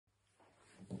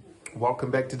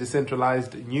Welcome back to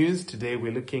Decentralized News. Today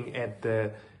we're looking at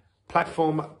the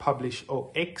platform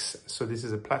Publish0x. So this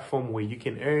is a platform where you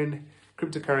can earn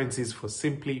cryptocurrencies for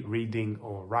simply reading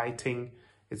or writing.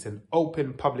 It's an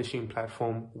open publishing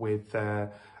platform with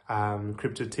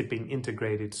crypto tipping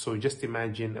integrated. So just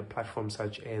imagine a platform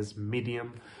such as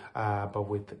Medium, but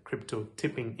with crypto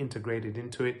tipping integrated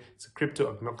into it. It's a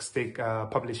crypto agnostic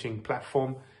publishing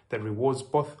platform that rewards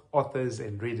both authors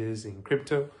and readers in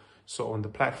crypto. So on the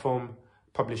platform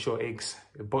Publish0x,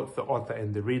 both the author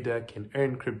and the reader can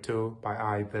earn crypto by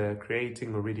either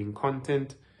creating or reading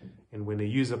content. And when a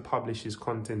user publishes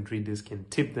content, readers can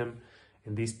tip them.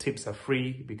 And these tips are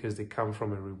free because they come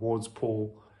from a rewards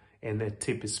pool, and a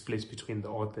tip is split between the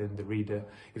author and the reader.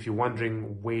 If you're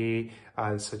wondering where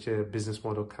such a business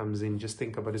model comes in, just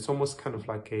think about it. It's almost kind of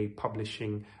like a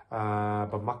publishing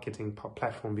but marketing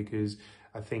platform, because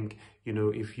I think, you know,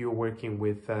 if you're working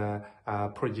with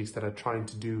projects that are trying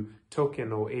to do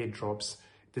token or airdrops,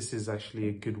 this is actually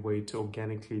a good way to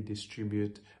organically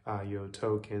distribute your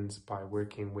tokens by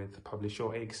working with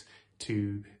Publish0x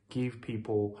to give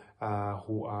people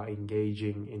who are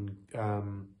engaging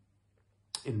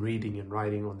in reading and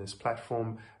writing on this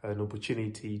platform an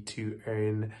opportunity to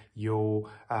earn your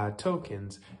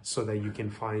tokens, so that you can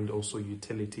find also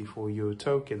utility for your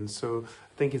tokens. So I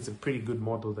think it's a pretty good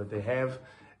model that they have.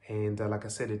 And like I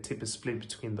said, a tip is split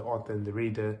between the author and the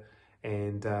reader,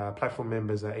 and platform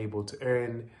members are able to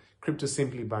earn crypto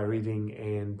simply by reading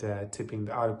and tipping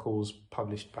the articles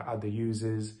published by other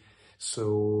users.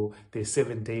 So there's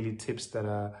 7 daily tips that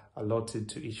are allotted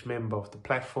to each member of the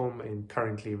platform, and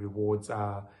currently rewards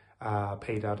are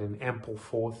paid out in ample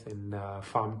forth in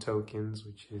farm tokens,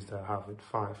 which is the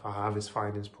Harvest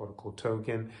Finance Protocol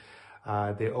token.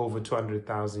 There are over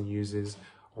 200,000 users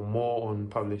or more on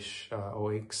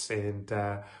Publish0x, and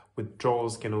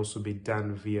withdrawals can also be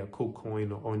done via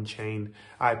KuCoin or on-chain.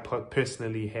 I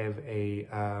personally have a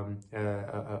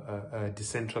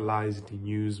decentralized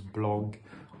news blog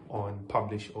on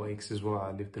Publish0x as well.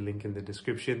 I'll leave the link in the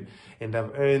description, and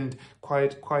I've earned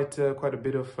quite a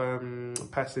bit of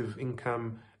passive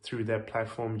income through that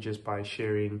platform just by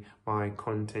sharing my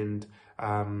content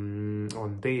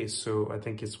on there. So I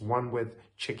think it's one worth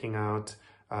checking out.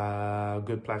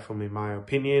 Good platform in my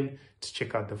opinion to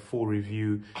check out the full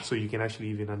review, so you can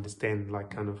actually even understand like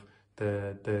kind of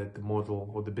the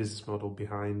model or the business model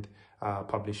behind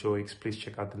Publish0x. Please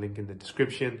check out the link in the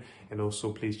description, and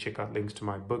also please check out links to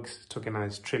my books,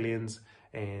 Tokenized Trillions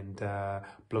and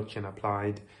Blockchain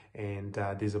Applied. And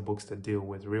these are books that deal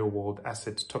with real world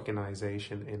asset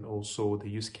tokenization, and also the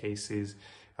use cases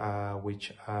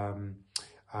which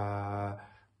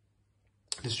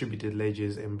distributed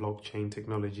ledgers and blockchain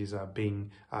technologies are being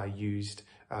used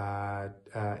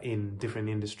in different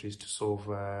industries to solve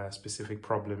specific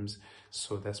problems.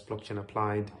 So that's Blockchain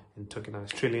Applied and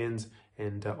Tokenized Trillions.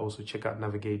 And also check out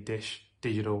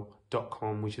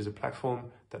navigate-digital.com, which is a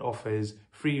platform that offers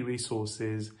free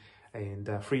resources and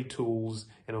free tools,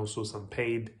 and also some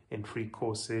paid and free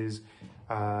courses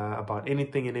about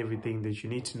anything and everything that you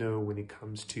need to know when it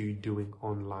comes to doing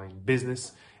online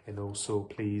business. And also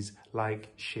please like,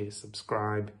 share,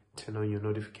 subscribe, turn on your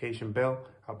notification bell.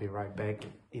 I'll be right back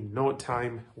in no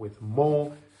time with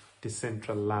more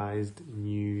decentralized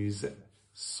news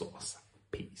source.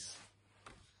 Peace.